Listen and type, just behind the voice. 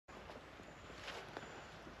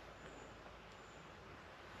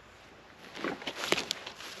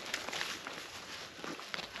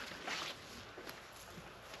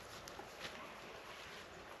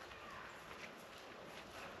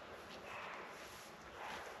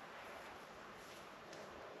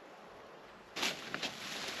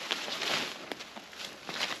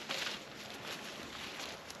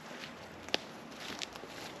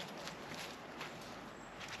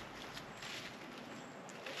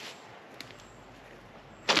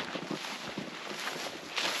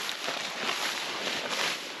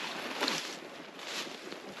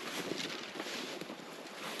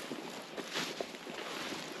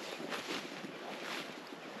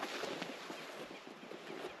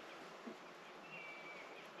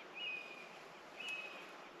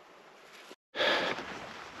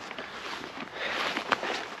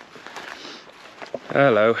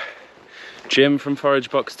Hello, Jim from Forage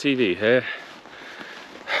Box TV here.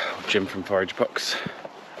 Jim from Forage Box.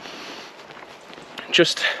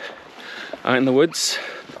 Just out in the woods,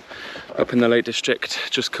 up in the Lake District.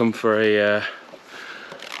 Just come for a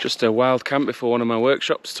wild camp before one of my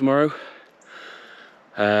workshops tomorrow.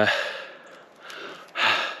 Thought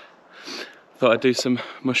I'd do some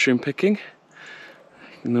mushroom picking.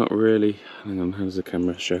 Not really. Hang on, how does the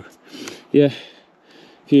camera show? Yeah.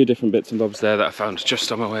 Few different bits and bobs there that I found just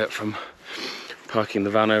on my way up from parking the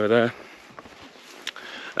van over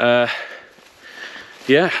there.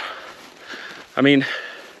 Yeah, I mean,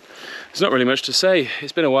 there's not really much to say.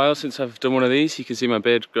 It's been a while since I've done one of these. You can see my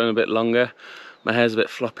beard growing a bit longer, my hair's a bit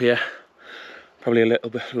floppier, probably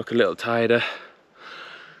look a little tireder,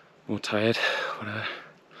 more tired,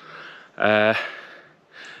 whatever.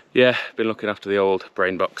 Yeah, been looking after the old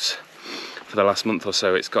brain box for the last month or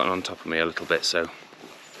so. It's gotten on top of me a little bit, so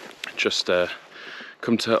just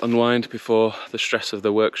come to unwind before the stress of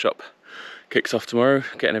the workshop kicks off tomorrow,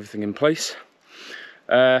 getting everything in place.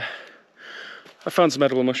 I found some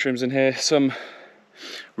edible mushrooms in here, some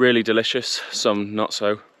really delicious, some not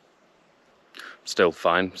so. Still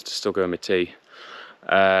fine, still going with tea.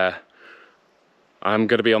 I'm going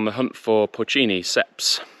to be on the hunt for porcini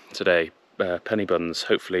ceps today, penny buns,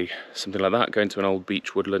 hopefully something like that, going to an old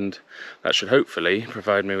beech woodland. That should hopefully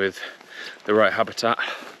provide me with the right habitat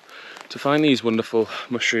to find these wonderful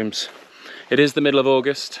mushrooms. It is the middle of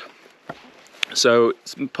August, so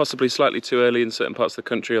it's possibly slightly too early in certain parts of the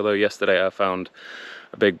country, although yesterday I found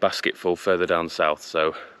a big basketful further down south,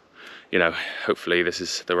 so, you know, hopefully this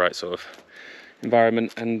is the right sort of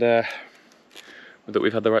environment and that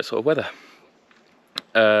we've had the right sort of weather.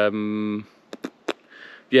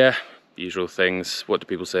 Yeah, usual things. What do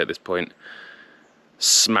people say at this point?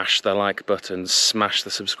 Smash the like button, smash the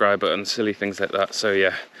subscribe button, silly things like that. So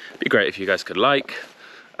yeah, it'd be great if you guys could like,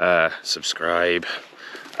 subscribe,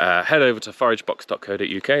 head over to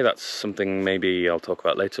foragebox.co.uk. That's something maybe I'll talk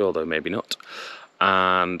about later, although maybe not.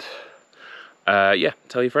 And yeah,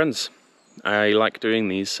 tell your friends. I like doing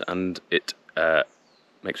these, and it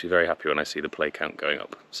makes me very happy when I see the play count going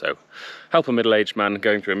up. So help a middle-aged man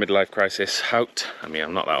going through a midlife crisis out. I mean,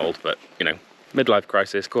 I'm not that old, but you know, midlife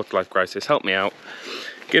crisis, quarter-life crisis, help me out.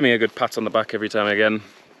 Give me a good pat on the back every time again.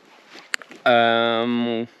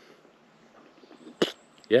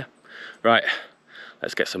 Yeah, right,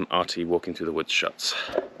 let's get some arty walking through the woods shots.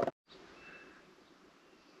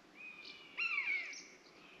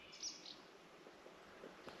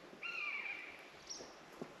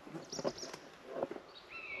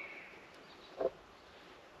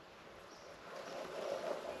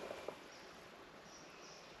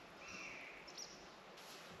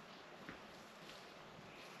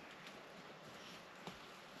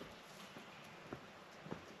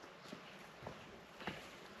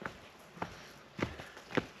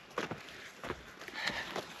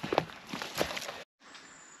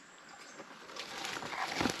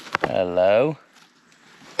 Hello.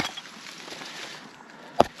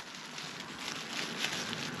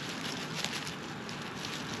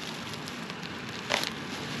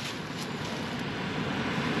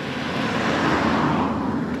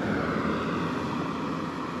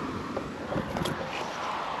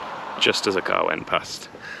 Just as a car went past.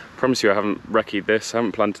 Promise you I haven't recce'd this, I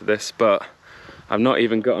haven't planted this, but I've not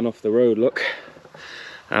even gotten off the road, look.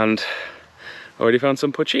 And already found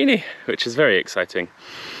some porcini, which is very exciting.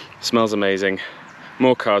 Smells amazing.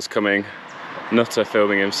 More cars coming. Nutter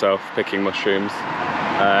filming himself picking mushrooms.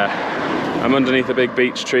 I'm underneath a big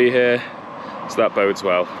beech tree here, so that bodes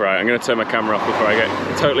well. Right, I'm going to turn my camera off before I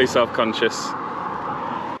get totally self-conscious.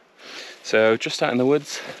 So just out in the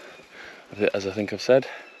woods, as I think I've said,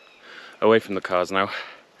 away from the cars now.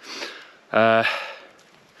 Yeah,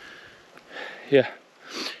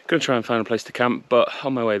 going to try and find a place to camp, but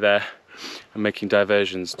on my way there I'm making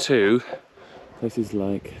diversions to places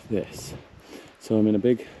like this. So I'm in a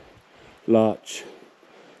big larch,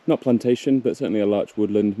 not plantation, but certainly a larch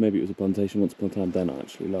woodland. Maybe it was a plantation once upon a time. They're not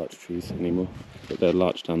actually larch trees anymore, but they're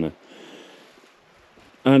larch down there.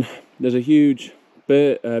 And there's a huge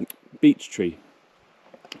beech tree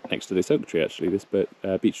next to this oak tree, actually, this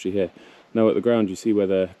beech tree here. Now at the ground you see where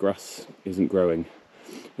the grass isn't growing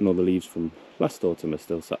and all the leaves from last autumn are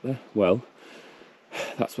still sat there. Well,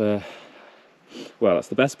 that's where, well, that's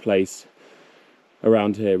the best place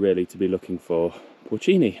around here really to be looking for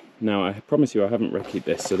porcini. Now I promise you I haven't recce'd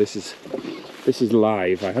this, so this is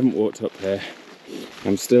live. I haven't walked up here.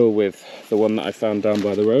 I'm still with the one that I found down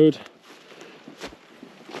by the road,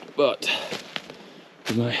 but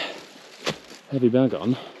with my heavy bag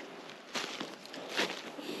on,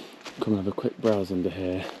 come and have a quick browse under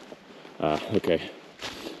here. Okay,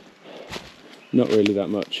 not really that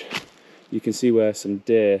much. You can see where some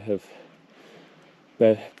deer have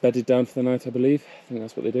bedded down for the night, I believe. I think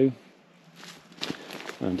that's what they do.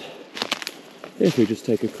 And if we just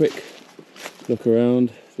take a quick look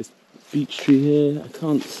around this beech tree here, I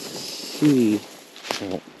can't see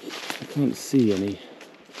any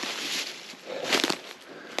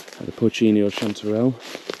either porcini or chanterelle.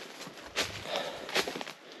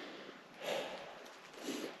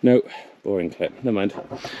 No, boring clip, never mind.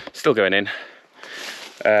 Still going in.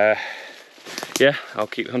 Yeah, I'll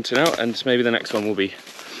keep hunting out and maybe the next one will be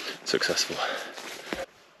successful.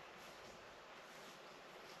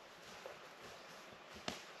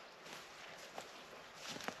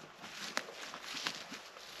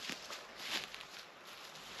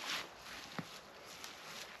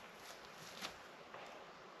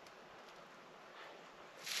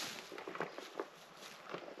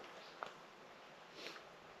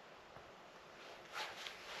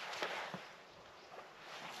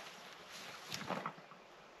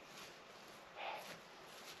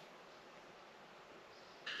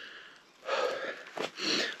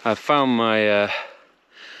 I've found my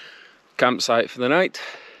campsite for the night.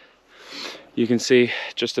 You can see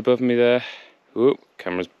just above me there, ooh,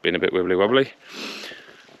 camera's been a bit wibbly wobbly,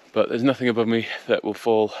 but there's nothing above me that will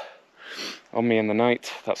fall on me in the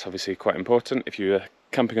night. That's obviously quite important. If you're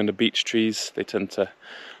camping under beech trees, they tend to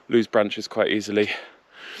lose branches quite easily.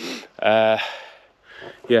 Yeah,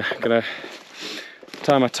 gonna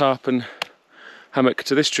tie my tarp and hammock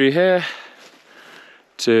to this tree here,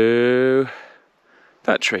 to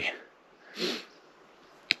that tree,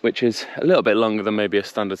 which is a little bit longer than maybe a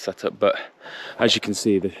standard setup, but as you can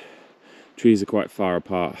see the trees are quite far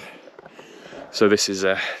apart, so this is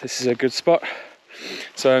a good spot.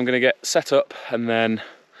 So I'm going to get set up and then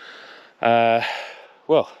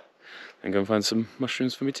well, I'm going to find some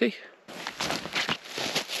mushrooms for my tea.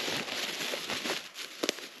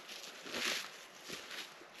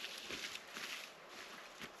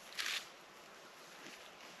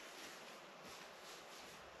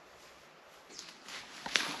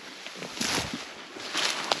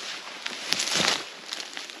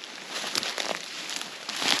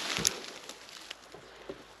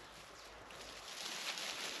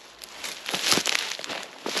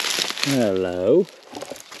 Hello.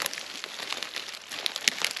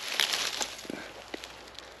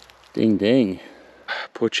 Ding ding.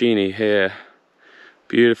 Porcini here.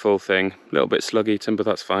 Beautiful thing. A little bit sluggy timber,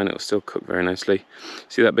 that's fine, it'll still cook very nicely.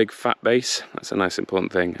 See that big fat base? That's a nice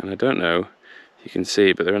important thing. And I don't know if you can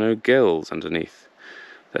see, but there are no gills underneath.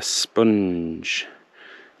 They're sponge.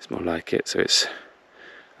 It's more like it, so it's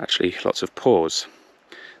actually lots of pores.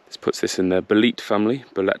 This puts this in the bolete family,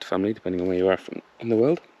 depending on where you are in the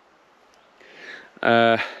world.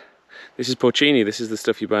 This is porcini. This is the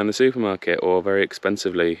stuff you buy in the supermarket or very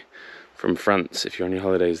expensively from France if you're on your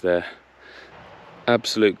holidays there.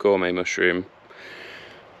 Absolute gourmet mushroom.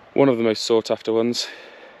 One of the most sought after ones.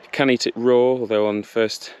 You can eat it raw, although on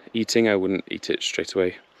first eating I wouldn't eat it straight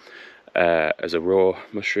away as a raw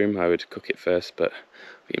mushroom. I would cook it first, but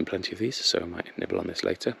I've eaten plenty of these, so I might nibble on this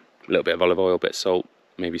later. A little bit of olive oil, a bit of salt,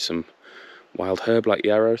 maybe some wild herb like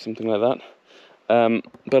yarrow, something like that.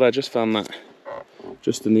 But I just found that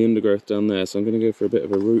just in the undergrowth down there, so I'm going to go for a bit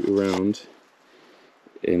of a route around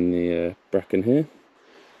in the bracken here,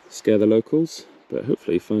 scare the locals, but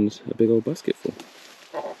hopefully find a big old basket full.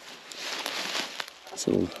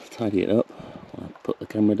 So we'll tidy it up, I'll put the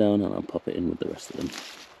camera down and I'll pop it in with the rest of them.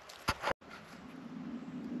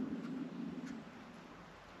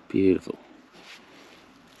 Beautiful.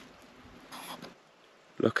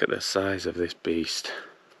 Look at the size of this beast.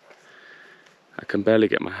 I can barely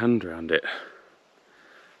get my hand around it.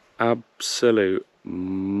 Absolute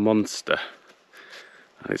monster.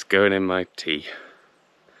 And it's going in my tea.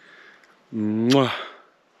 Mwah.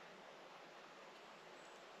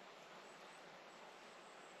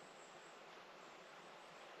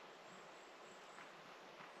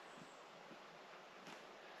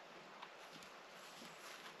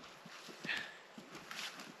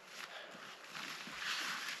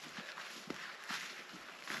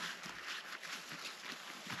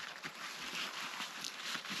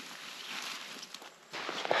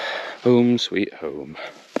 Home sweet home.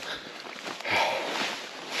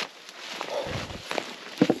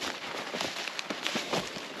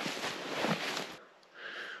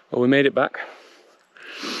 Well, we made it back.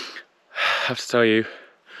 I have to tell you,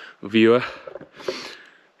 viewer,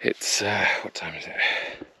 it's, what time is it?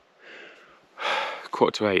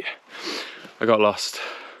 7:45. I got lost.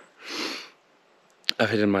 I've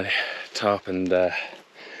hidden my tarp and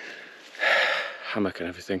hammock and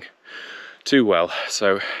everything too well,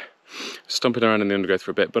 so stomping around in the undergrowth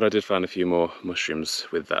for a bit, but I did find a few more mushrooms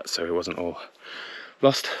with that, so it wasn't all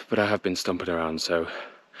lost, but I have been stomping around, so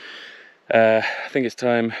I think it's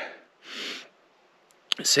time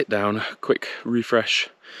to sit down, quick refresh,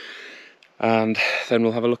 and then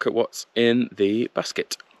we'll have a look at what's in the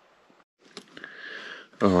basket.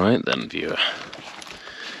 Alright then, viewer.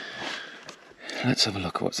 Let's have a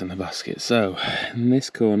look at what's in the basket. So, in this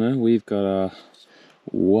corner we've got our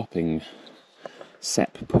whopping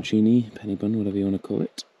Sep Puccini, penny bun, whatever you want to call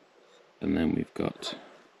it. And then we've got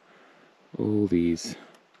all these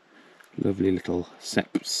lovely little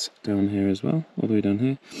Seps down here as well, all the way down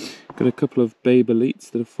here. Got a couple of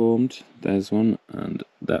Babelites that have formed. There's one, and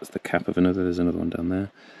that's the cap of another. There's another one down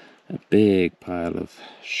there. A big pile of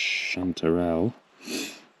chanterelle.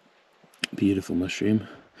 Beautiful mushroom.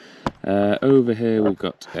 Over here we've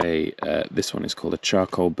got a, this one is called a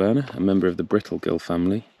charcoal burner, a member of the brittle gill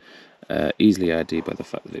family. Easily ID by the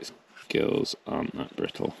fact that its gills aren't that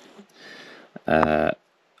brittle.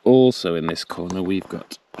 Also in this corner we've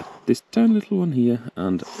got this tiny little one here,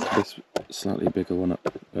 and this slightly bigger one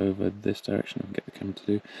up over this direction. I can get the camera to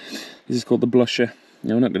do. This is called the blusher.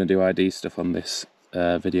 Now, we're not going to do ID stuff on this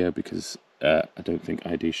video because I don't think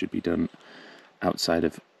ID should be done outside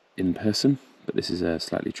of in person, but this is a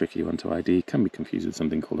slightly tricky one to ID. It can be confused with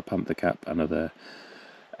something called a panther cap and other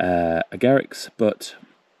agarics, but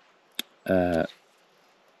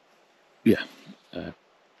yeah,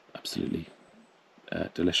 absolutely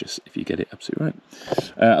delicious if you get it absolutely right.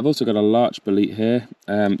 I've also got a larch bolete here.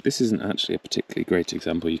 This isn't actually a particularly great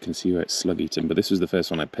example. You can see where it's slug eaten, but this was the first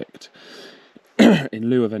one I picked. In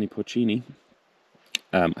lieu of any porcini,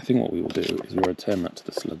 I think what we will do is we'll return that to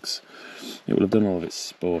the slugs. It will have done all of its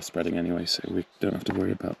spore spreading anyway, so we don't have to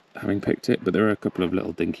worry about having picked it, but there are a couple of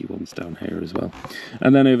little dinky ones down here as well.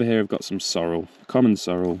 And then over here I've got some sorrel, common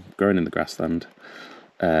sorrel, growing in the grassland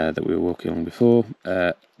that we were walking along before.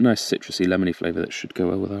 Nice citrusy, lemony flavour that should go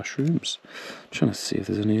well with our shrooms. I'm trying to see if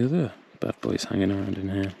there's any other bad boys hanging around in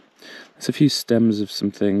here. There's a few stems of some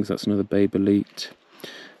things. That's another Babelite.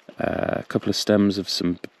 A couple of stems of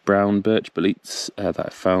some brown birch boletes that I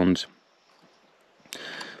found.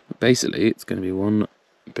 But basically, it's going to be one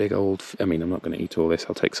big old... I mean, I'm not going to eat all this.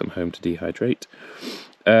 I'll take some home to dehydrate.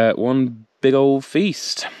 One big old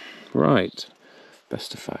feast. Right.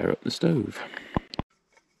 Best to fire up the stove.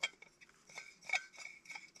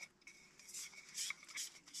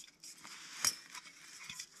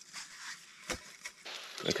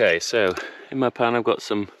 Okay, so in my pan I've got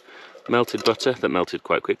some melted butter that melted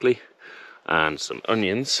quite quickly, and some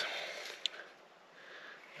onions,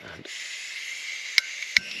 and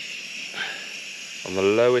on the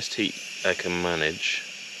lowest heat I can manage,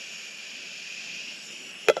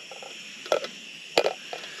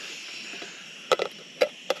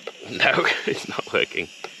 no, it's not working.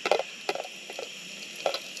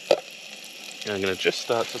 I'm going to just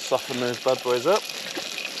start to soften those bad boys up.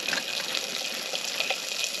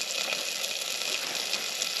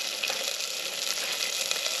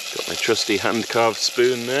 Got my trusty hand-carved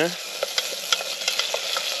spoon there.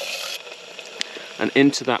 And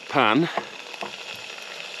into that pan,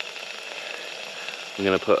 I'm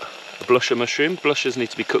going to put a blusher mushroom. Blushers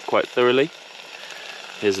need to be cooked quite thoroughly.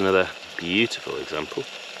 Here's another beautiful example.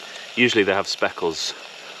 Usually they have speckles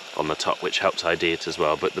on the top, which helps ID it as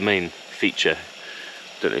well, but the main feature,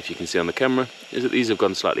 don't know if you can see on the camera, is that these have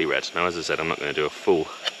gone slightly red. Now, as I said, I'm not going to do a full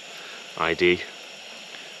ID,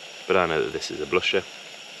 but I know that this is a blusher.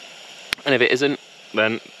 And if it isn't,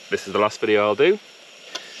 then this is the last video I'll do.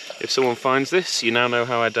 If someone finds this, you now know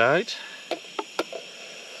how I died.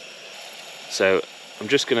 So I'm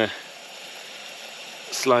just going to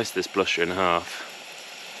slice this blusher in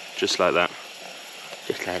half, just like that.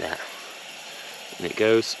 Just like that. And it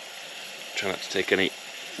goes. Try not to take any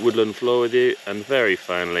woodland floor with you, and very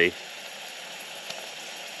finely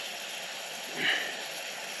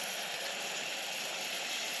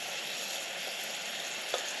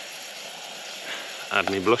add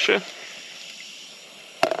me blusher.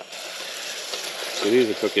 So these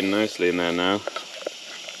are cooking nicely in there now.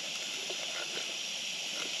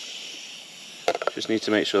 Just need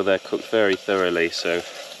to make sure they're cooked very thoroughly, so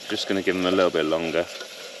just going to give them a little bit longer.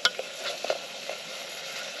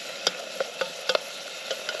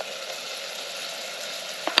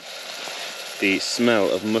 The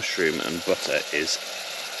smell of mushroom and butter is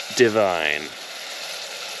divine.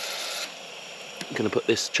 I'm going to put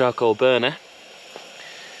this charcoal burner,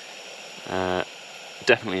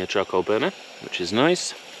 definitely a charcoal burner, which is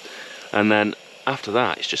nice, and then after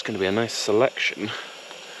that it's just going to be a nice selection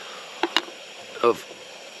of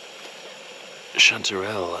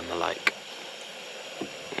chanterelle and the like.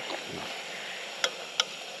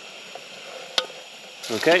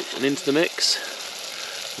 Okay, and into the mix.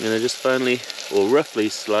 I'm going to just finely, or roughly,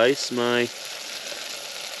 slice my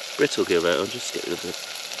brittle giver. I'll just get rid of the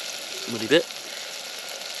muddy bit.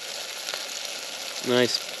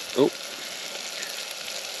 Nice, oh,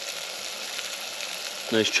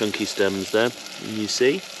 nice chunky stems there, and you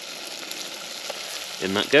see.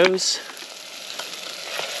 In that goes.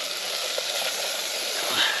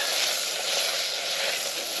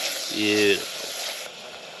 Beautiful.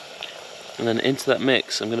 And then into that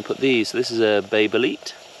mix I'm going to put these. So this is a bay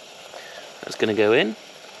bolete. That's going to go in.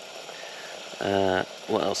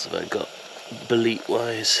 What else have I got bolete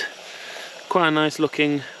wise? Quite a nice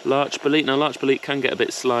looking larch bolete. Now larch bolete can get a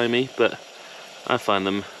bit slimy, but I find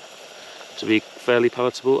them to be fairly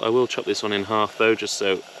palatable. I will chop this one in half though, just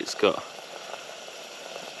so it's got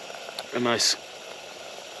a nice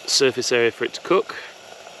surface area for it to cook.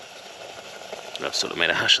 I've sort of made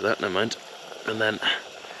a hash of that, never mind. And then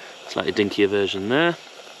slightly dinkier version there.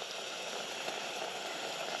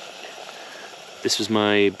 This was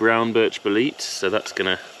my brown birch bolete, so that's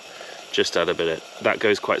gonna just add a bit of, that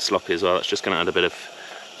goes quite sloppy as well, that's just gonna add a bit of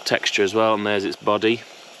texture as well, and there's its body,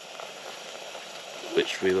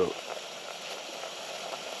 which we will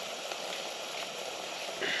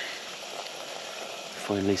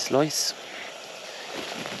finely slice.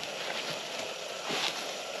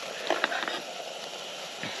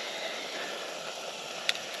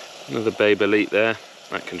 Another bay bolete there,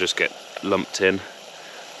 that can just get lumped in,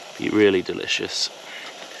 be really delicious.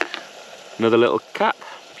 Another little cap,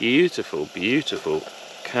 beautiful, beautiful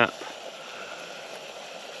cap.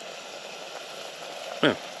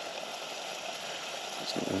 Oh,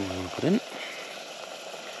 that's not the one I want to put in.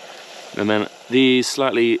 And then these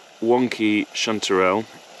slightly wonky chanterelle,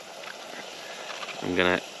 I'm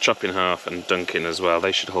going to chop in half and dunk in as well.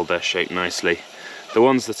 They should hold their shape nicely. The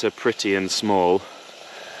ones that are pretty and small,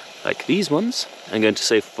 like these ones, I'm going to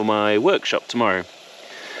save for my workshop tomorrow.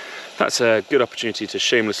 That's a good opportunity to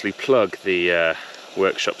shamelessly plug the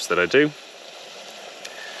workshops that I do.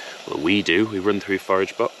 Well, we do. We run through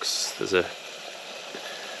Forage Box. There's a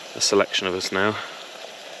selection of us now.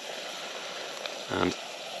 And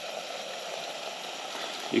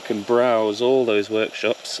you can browse all those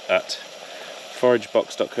workshops at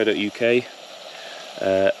foragebox.co.uk.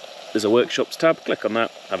 There's a workshops tab, click on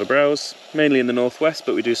that, have a browse. Mainly in the northwest,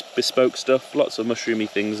 but we do bespoke stuff, lots of mushroomy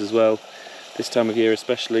things as well, this time of year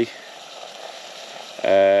especially.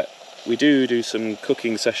 We do some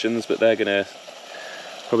cooking sessions, but they're going to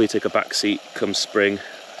probably take a back seat come spring,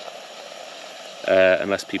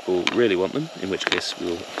 unless people really want them, in which case we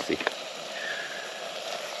will obviously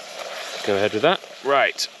go ahead with that.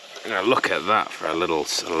 Right, now look at that for a little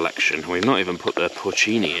selection. We've not even put the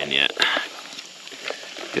porcini in yet.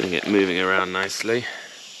 Getting it moving around nicely.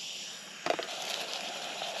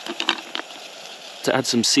 To add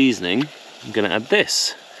some seasoning, I'm going to add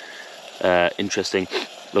this interesting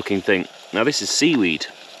looking thing. Now this is seaweed,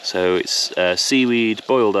 so it's seaweed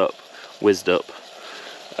boiled up, whizzed up,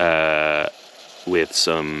 with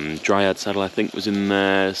some dryad saddle I think was in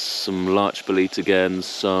there, some larch bolete again,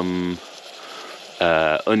 some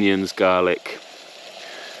onions, garlic,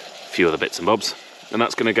 a few other bits and bobs. And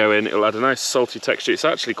that's going to go in. It'll add a nice salty texture. It's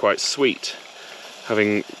actually quite sweet,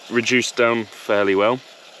 having reduced down fairly well.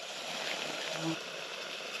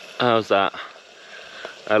 How's that?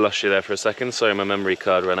 I lost you there for a second. Sorry, my memory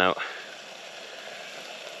card ran out.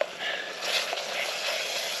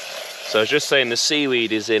 So I was just saying the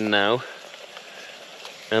seaweed is in now.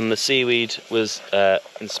 And the seaweed was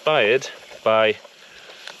inspired by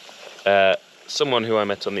someone who I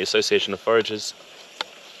met on the Association of Foragers.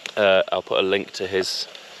 I'll put a link to his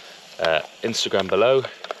Instagram below.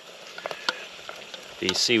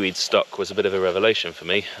 The seaweed stock was a bit of a revelation for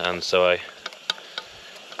me, and so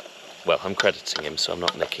I'm crediting him, so I'm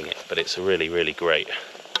not nicking it, but it's a really, really great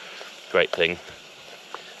thing.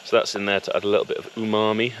 So that's in there to add a little bit of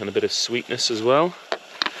umami and a bit of sweetness as well.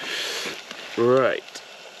 Right.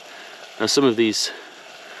 Now some of these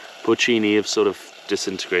porcini have sort of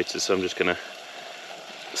disintegrated, so I'm just going to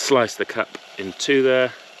slice the cap in two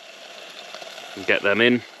there and get them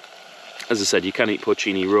in. As I said, you can eat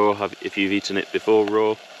porcini raw if you've eaten it before,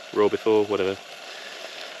 raw before, whatever.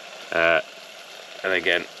 And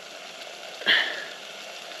again,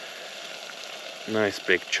 nice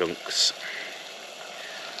big chunks.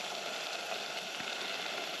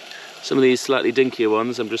 Some of these slightly dinkier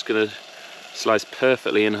ones I'm just going to slice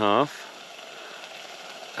perfectly in half,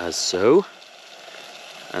 as so,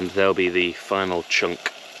 and they'll be the final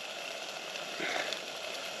chunk.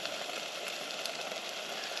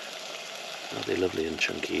 They'll be lovely and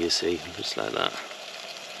chunky, you see, just like that.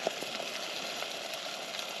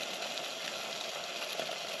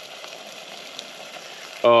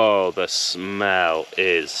 Oh, the smell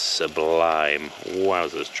is sublime.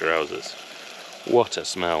 Wowzers trousers. What a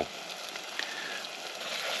smell.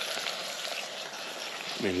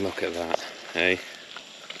 I mean, look at that, hey?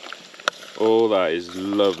 Oh, that is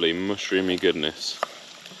lovely, mushroomy goodness.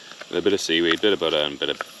 With a bit of seaweed, bit of butter, and bit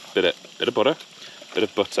of butter, bit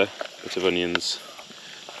of butter, bit of onions.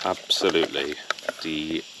 Absolutely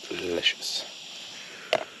delicious.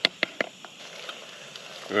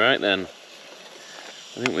 Right then,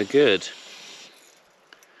 I think we're good.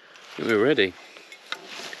 I think we're ready.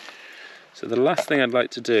 So the last thing I'd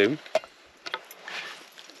like to do,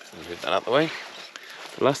 I'll move that out of the way.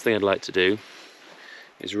 The last thing I'd like to do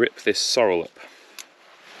is rip this sorrel up.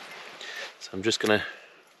 So I'm just gonna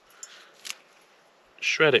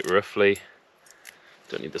shred it roughly,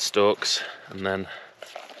 don't need the stalks, and then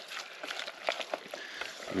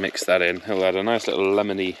mix that in. It'll add a nice little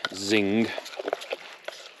lemony zing.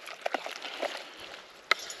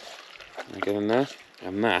 Get in there,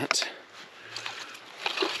 and that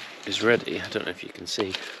is ready. I don't know if you can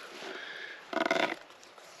see.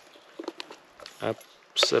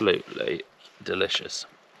 Absolutely delicious.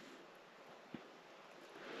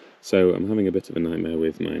 So I'm having a bit of a nightmare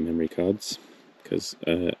with my memory cards because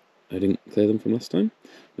I didn't clear them from last time.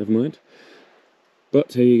 Never mind.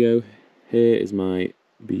 But here you go. Here is my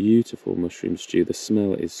beautiful mushroom stew. The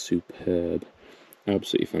smell is superb.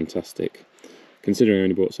 Absolutely fantastic. Considering I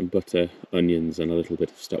only bought some butter, onions and a little bit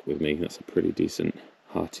of stock with me, that's a pretty decent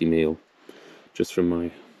hearty meal just from my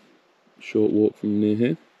short walk from near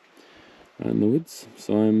here and the woods.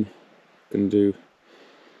 So I'm going to do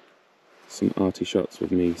some arty shots with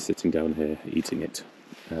me sitting down here eating it,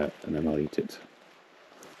 and then I'll eat it.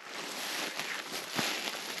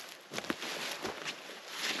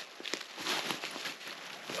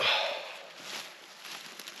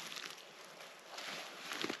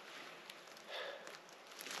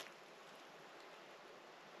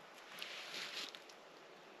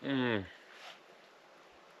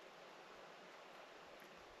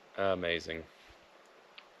 Amazing.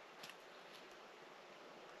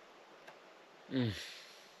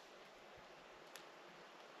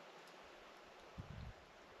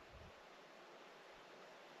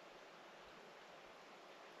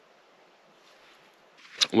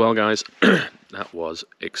 Well guys, that was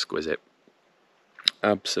exquisite.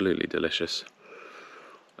 Absolutely delicious.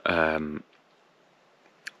 Yeah,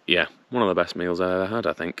 one of the best meals I ever had,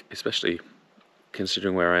 I think, especially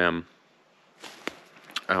considering where I am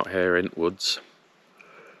out here in woods.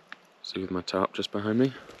 See with my tarp just behind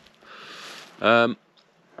me. Don't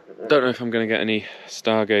know if I'm going to get any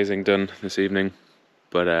stargazing done this evening,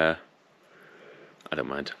 but I don't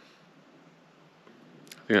mind.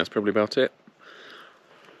 I think that's probably about it.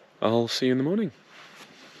 I'll see you in the morning.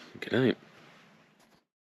 Good night.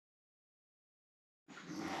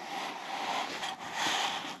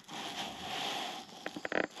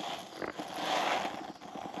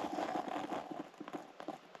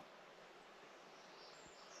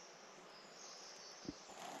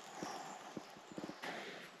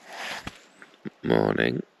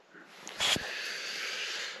 Morning.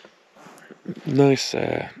 Nice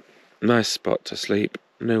spot to sleep.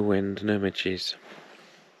 No wind, no midges.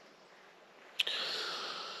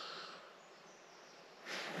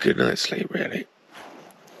 Good night's sleep, really.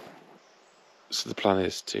 So the plan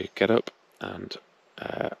is to get up and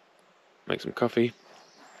make some coffee,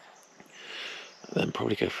 and then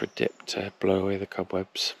probably go for a dip to blow away the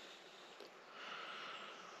cobwebs.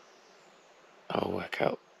 I'll work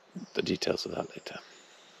out the details of that later.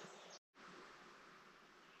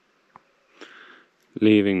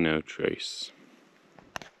 Leaving no trace.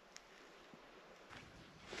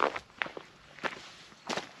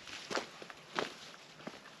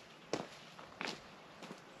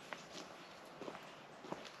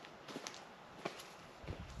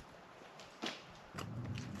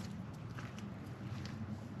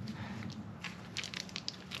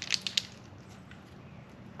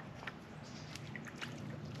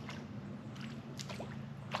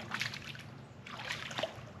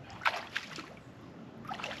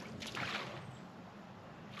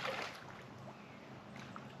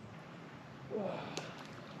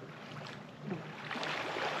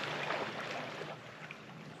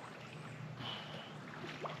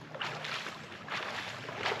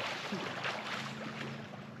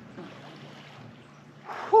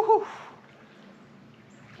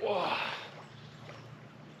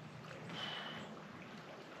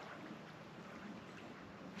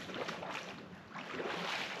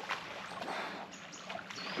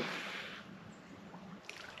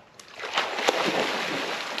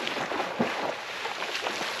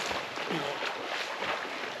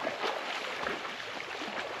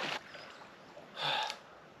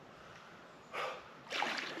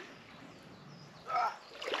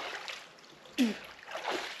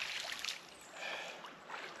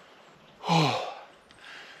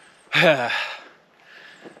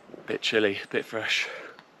 Bit chilly, bit fresh.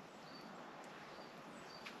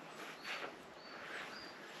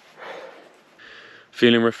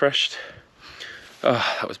 Feeling refreshed?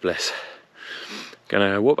 Oh, that was bliss.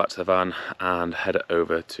 Gonna walk back to the van and head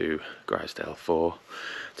over to Grisdale for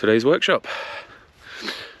today's workshop.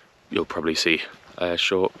 You'll probably see a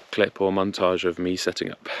short clip or montage of me setting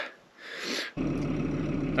up.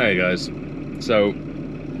 Hey guys, so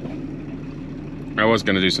I was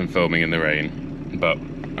going to do some filming in the rain, but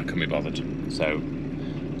I couldn't be bothered. So,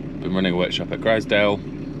 been running a workshop at Grisdale.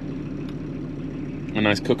 A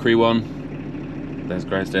nice cookery one. There's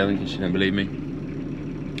Grisdale in case you don't believe me.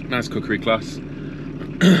 Nice cookery class.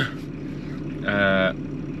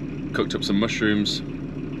 Cooked up some mushrooms.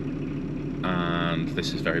 And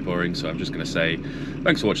this is very boring, so I'm just going to say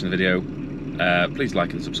thanks for watching the video. Please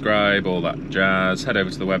like and subscribe, all that jazz. Head over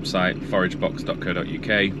to the website,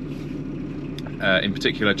 foragebox.co.uk. In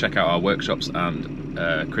particular, check out our workshops and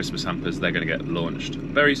Christmas hampers. They're going to get launched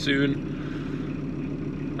very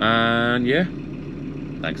soon. And yeah,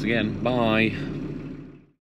 thanks again. Bye.